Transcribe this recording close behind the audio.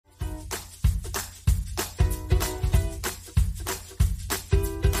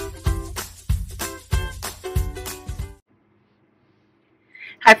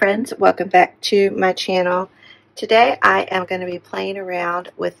friends, welcome back to my channel. Today I am going to be playing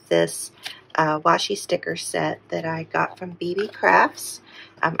around with this washi sticker set that I got from BeeBeeCrafts.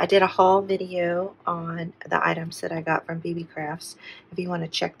 I did a haul video on the items that I got from BeeBeeCrafts if you want to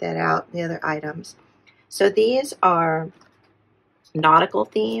check that out, the other items. So these are nautical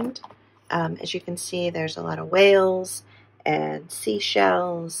themed. As you can see, there's a lot of whales and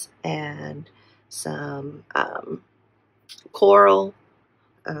seashells and some coral.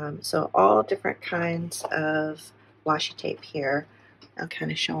 So all different kinds of washi tape here. I'll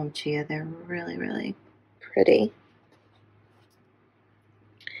kind of show them to you. They're really, really pretty.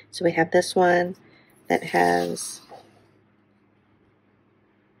 So we have this one that has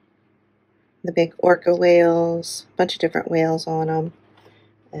the big orca whales, a bunch of different whales on them.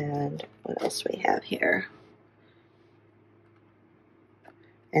 And what else we have here?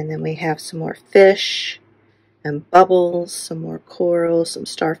 And then we have some more fish and bubbles, some more coral, some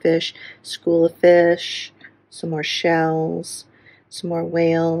starfish, school of fish, some more shells, some more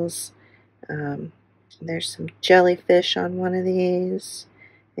whales. There's some jellyfish on one of these,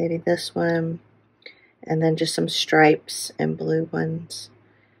 maybe this one, and then just some stripes and blue ones.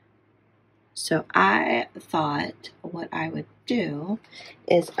 So I thought what I would do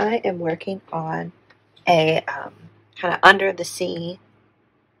is I am working on a kind of under the sea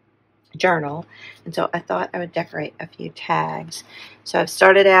journal, and so I thought I would decorate a few tags. So I've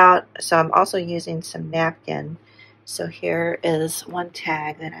started out, so I'm also using some napkin. So here is one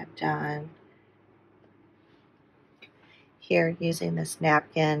tag that I've done here using this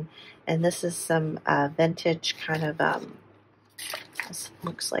napkin, and this is some vintage kind of this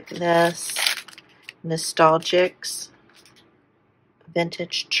looks like this nostalgics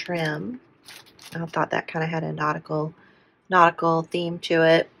vintage trim. I thought that kind of had a nautical theme to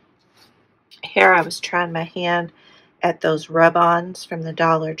it. Here I was trying my hand at those rub-ons from the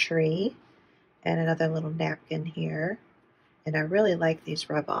Dollar Tree, and another little napkin here. And I really like these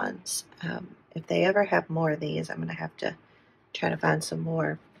rub-ons. If they ever have more of these, I'm going to have to try to find some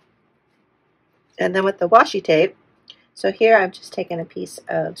more. And then with the washi tape, so here I'm just taking a piece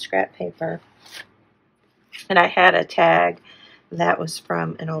of scrap paper, and I had a tag that was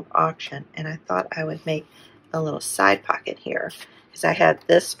from an old auction, and I thought I would make a little side pocket here, because I had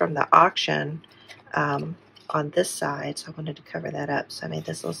this from the auction on this side, so I wanted to cover that up. So I made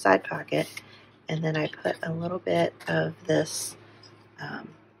this little side pocket, and then I put a little bit of this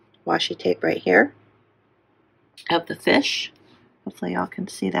washi tape right here of the fish. Hopefully y'all can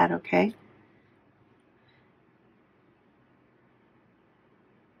see that okay.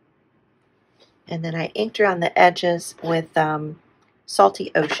 And then I inked around the edges with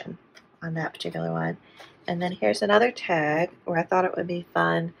Salty Ocean on that particular one. And then here's another tag where I thought it would be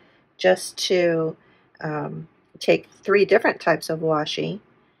fun just to take 3 different types of washi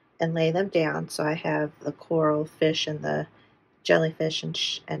and lay them down. So I have the coral, fish, and the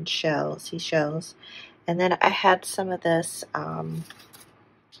jellyfish and shells, seashells. And then I had some of this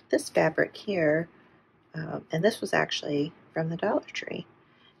this fabric here, and this was actually from the Dollar Tree.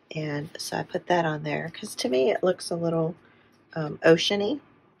 And so I put that on there because to me it looks a little oceany,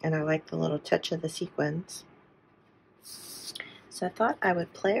 and I like the little touch of the sequins. So I thought I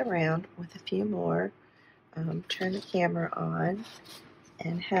would play around with a few more, turn the camera on,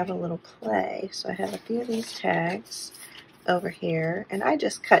 and have a little play. So I have a few of these tags over here, and I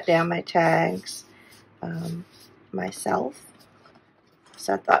just cut down my tags myself.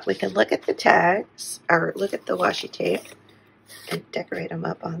 So I thought we could look at the tags, or look at the washi tape, and decorate them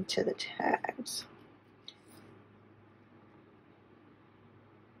up onto the tags.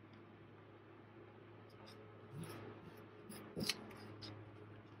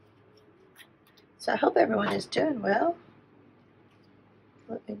 So I hope everyone is doing well.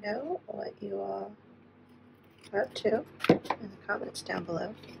 Let me know what you all are up to in the comments down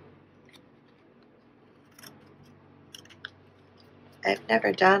below. I've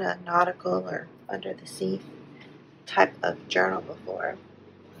never done a nautical or under the sea type of journal before.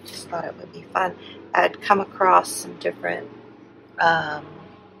 I just thought it would be fun. I'd come across some different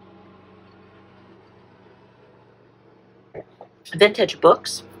vintage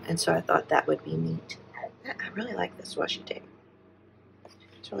books, and so I thought that would be neat. I really like this washi tape.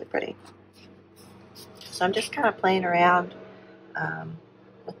 It's really pretty. So I'm just kind of playing around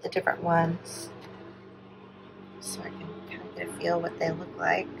with the different ones so I can kind of get a feel what they look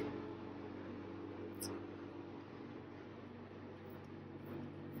like.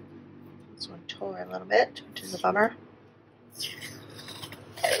 This one tore a little bit, which is a bummer.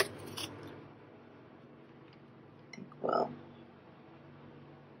 I think we'll...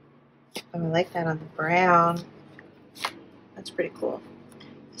 Oh, I like that on the brown. That's pretty cool.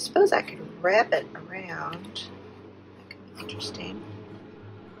 suppose I could wrap it around. That could be interesting.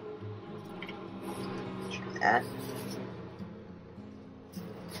 Try that.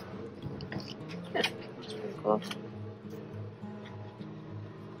 Yeah, that's pretty cool.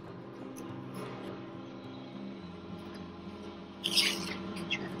 Try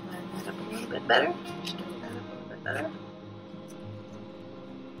to line that up a little bit better. Just do that a little bit better.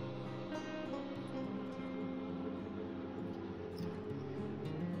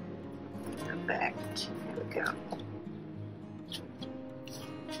 Perfect. There we go.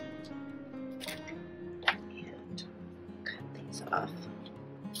 And cut these off.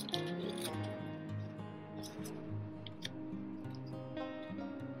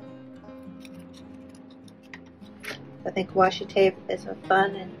 I think washi tape is a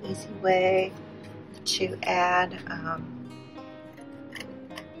fun and easy way to add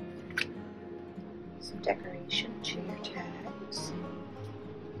some decoration to your tags.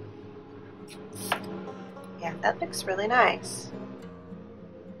 Yeah, that looks really nice.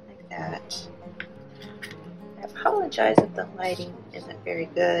 Like that. I apologize if the lighting isn't very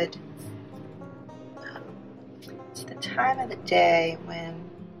good. It's the time of the day when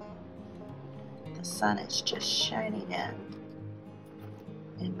the sun is just shining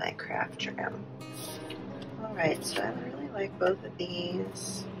in my craft room. Alright, so I really like both of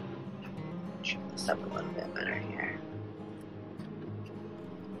these. Trim this up a little bit better here.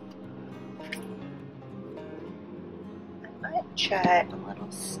 I might try a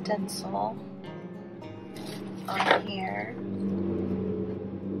little stencil on here.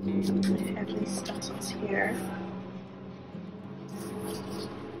 I have these stencils here.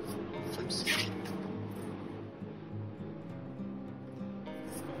 Oops.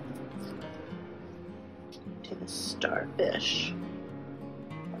 Do the starfish.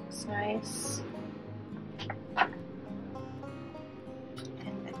 Looks nice. And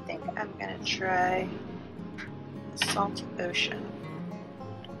I think I'm gonna try the salty ocean.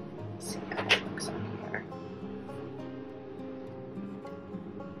 Let's see how it looks on here.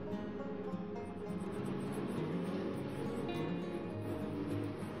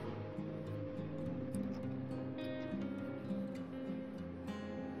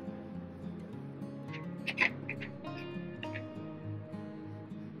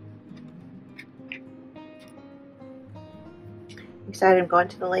 Excited, I'm going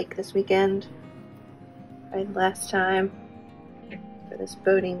to the lake this weekend. Probably the last time for this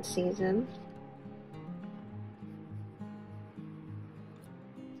boating season.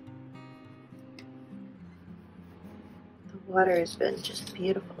 The water has been just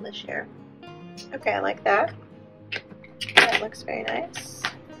beautiful this year. Okay, I like that. That looks very nice.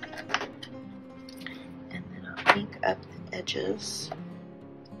 And then I'll ink up the edges.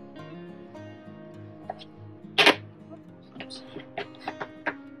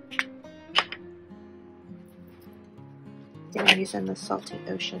 I'm using the salty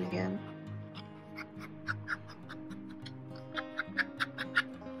ocean again.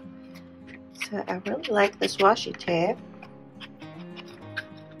 So I really like this washi tape.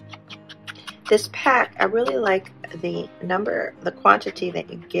 This pack, I really like the quantity that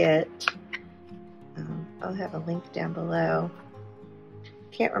you get. I'll have a link down below.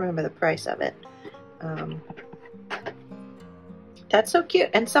 Can't remember the price of it. That's so cute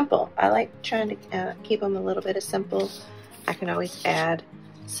and simple. I like trying to keep them a little bit of simple. I can always add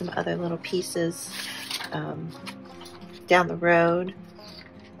some other little pieces down the road,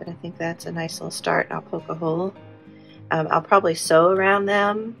 but I think that's a nice little start. I'll poke a hole. I'll probably sew around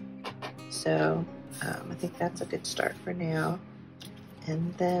them, so I think that's a good start for now.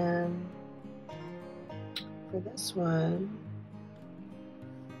 And then for this one,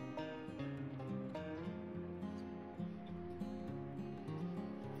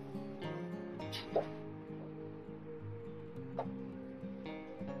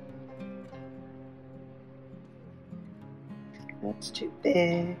 that's too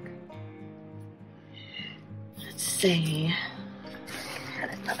big. Let's see. I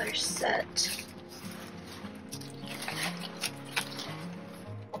had another set.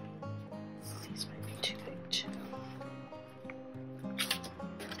 These might be too big too.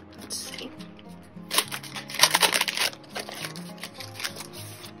 Let's see.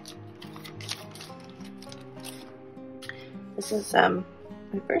 This is my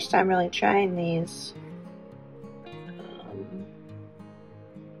first time really trying these.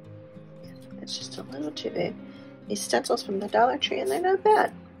 It's just a little too big. These stencils from the Dollar Tree, and they're not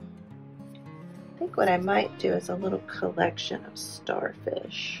bad. I think what I might do is a little collection of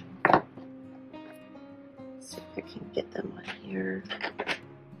starfish. See if I can get them on here.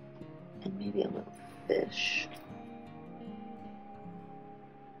 And maybe a little fish.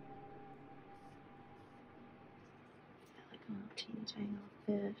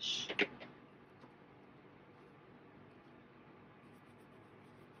 fish.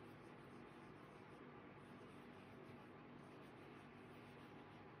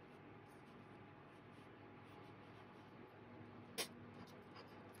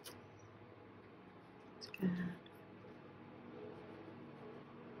 Good.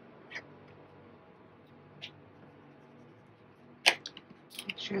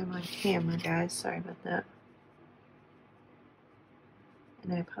 Make sure I'm on camera, guys. Sorry about that.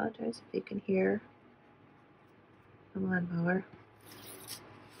 And I apologize if you can hear the lawnmower.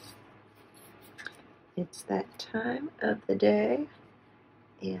 It's that time of the day,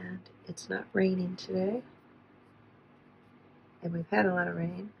 and it's not raining today. And we've had a lot of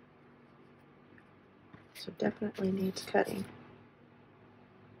rain, so definitely needs cutting.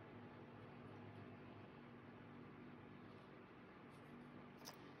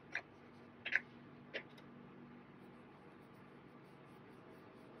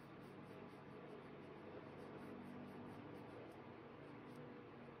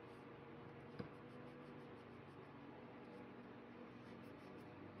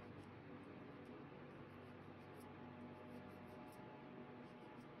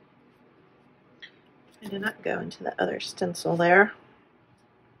 I did not go into the other stencil there.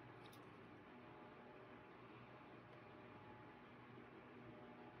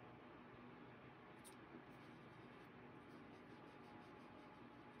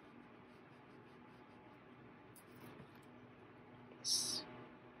 Yes.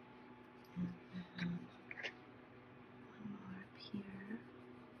 And then one more up here.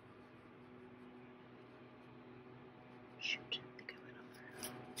 Shoot, I think I went over.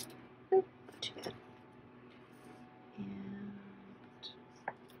 Nope, not too bad. And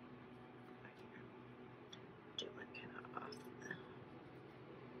do one kind of off the.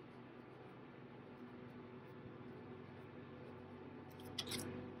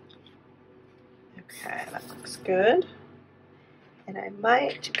 Okay, that looks good. And I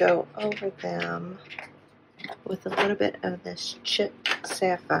might go over them with a little bit of this chip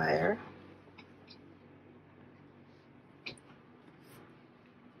sapphire.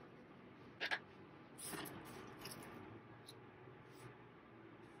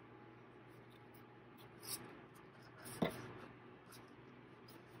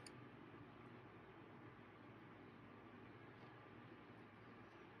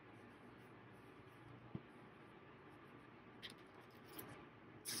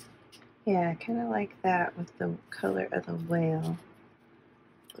 Yeah, I kind of like that with the color of the whale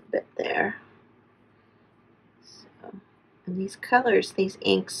a little bit there. So, and these colors, these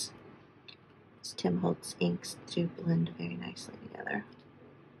inks, these Tim Holtz inks do blend very nicely together.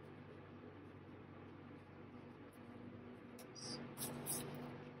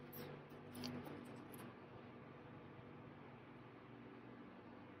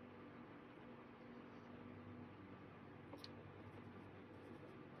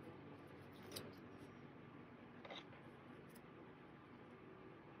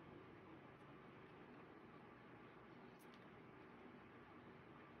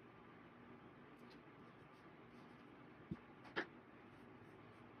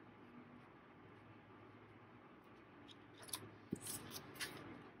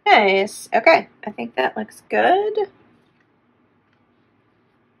 Nice. Okay, I think that looks good.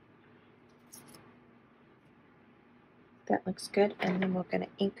 That looks good. And then we're going to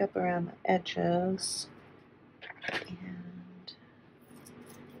ink up around the edges. And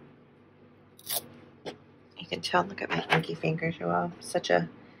you can tell, look at my inky fingers, you all. Such a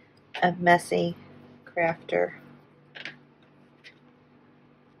messy crafter.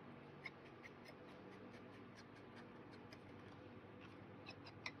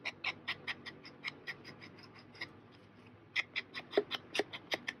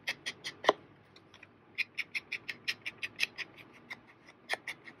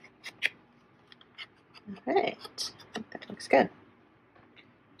 Alright, I think that looks good.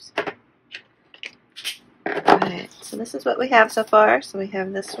 Alright, so this is what we have so far. So we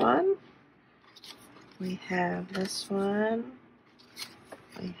have this one, we have this one,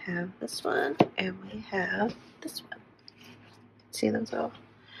 we have this one, and we have this one. See those all?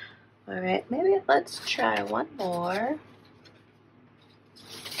 Alright, maybe let's try one more.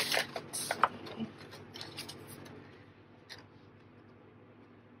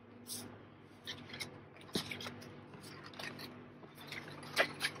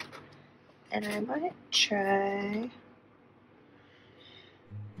 And I might try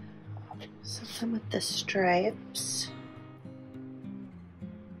something with the stripes.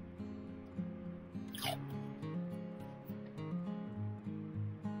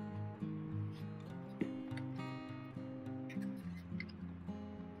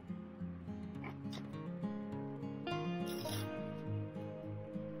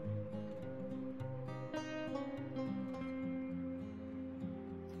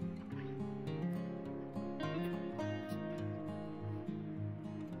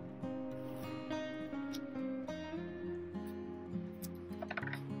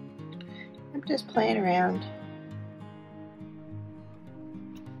 just playing around.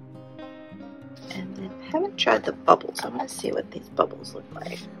 And then I haven't tried the bubbles. I want to see what these bubbles look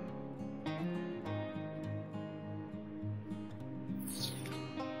like.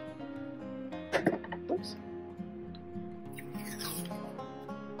 Oops.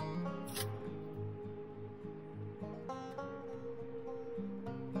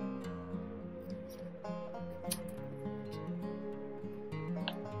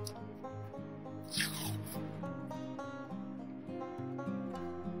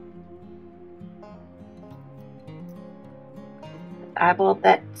 Eyeballed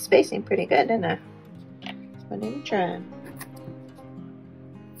that spacing pretty good, didn't I? What are you trying?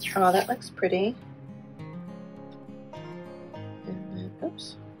 Oh, that looks pretty. And then,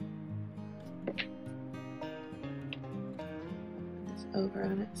 oops. It's over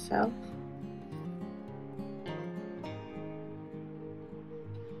on itself.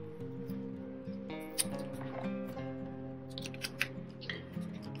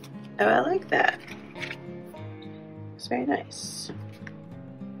 Oh, I like that. It's very nice.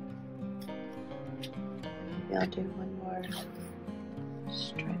 Maybe I'll do one more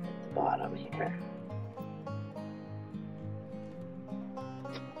stripe at the bottom here.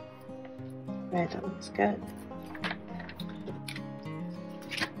 Right, that looks good. I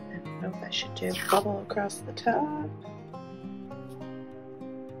don't know if I should do a bubble across the top.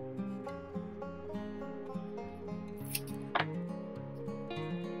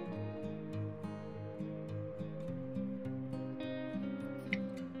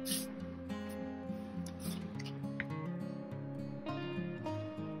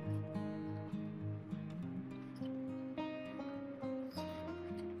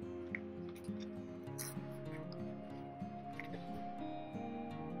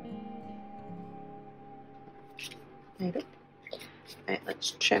 Maybe. Alright,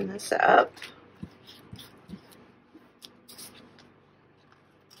 let's trim this up.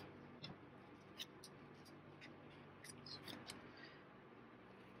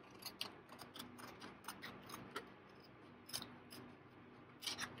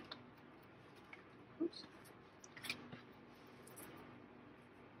 Oops.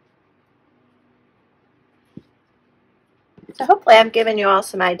 So hopefully I'm giving you all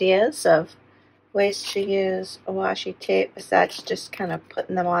some ideas of ways to use a washi tape besides just kind of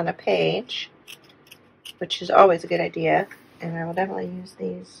putting them on a page, which is always a good idea, and I will definitely use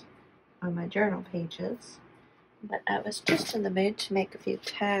these on my journal pages. But I was just in the mood to make a few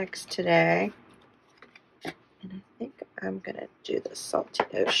tags today, and I think I'm gonna do the salty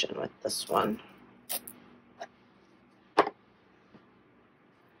ocean with this one. Let's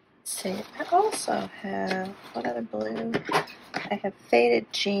see, I also have, what other blue? I have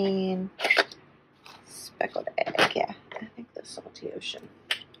Faded Jean, Speckled Egg, yeah, I think the salty ocean.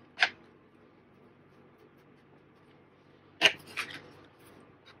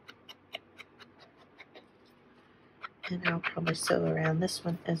 And I'll probably sew around this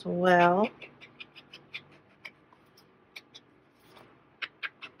one as well.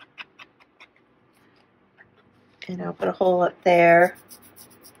 And I'll put a hole up there.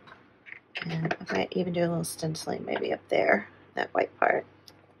 And I might even do a little stenciling maybe up there, that white part.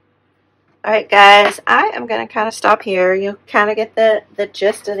 Alright guys, I am going to kind of stop here. You'll kind of get the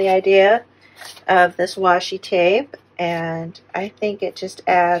gist of the idea of this washi tape. And I think it just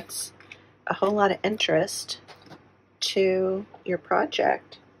adds a whole lot of interest to your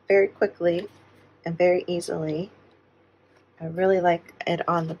project very quickly and very easily. I really like it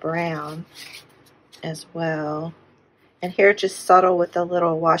on the brown as well. And here just subtle with the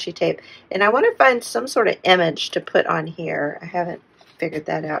little washi tape. And I want to find some sort of image to put on here. I haven't figured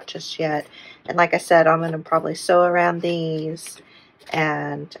that out just yet. And like I said, I'm going to probably sew around these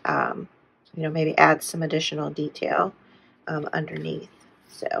and you know, maybe add some additional detail underneath.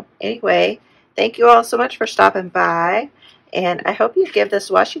 So anyway, thank you all so much for stopping by, and I hope you give this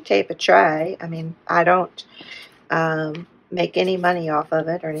washi tape a try. I mean, I don't make any money off of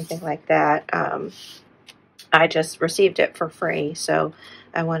it or anything like that. I just received it for free, so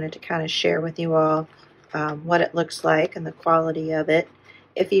I wanted to kind of share with you all what it looks like and the quality of it.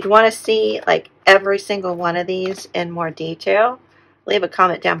 If you'd want to see like every single one of these in more detail, leave a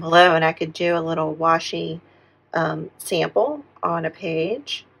comment down below and I could do a little washi sample on a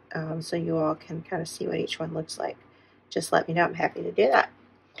page so you all can kind of see what each one looks like. Just let me know. I'm happy to do that.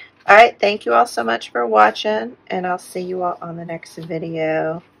 Alright, thank you all so much for watching, and I'll see you all on the next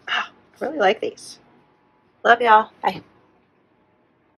video. Oh, I really like these. Love y'all. Bye.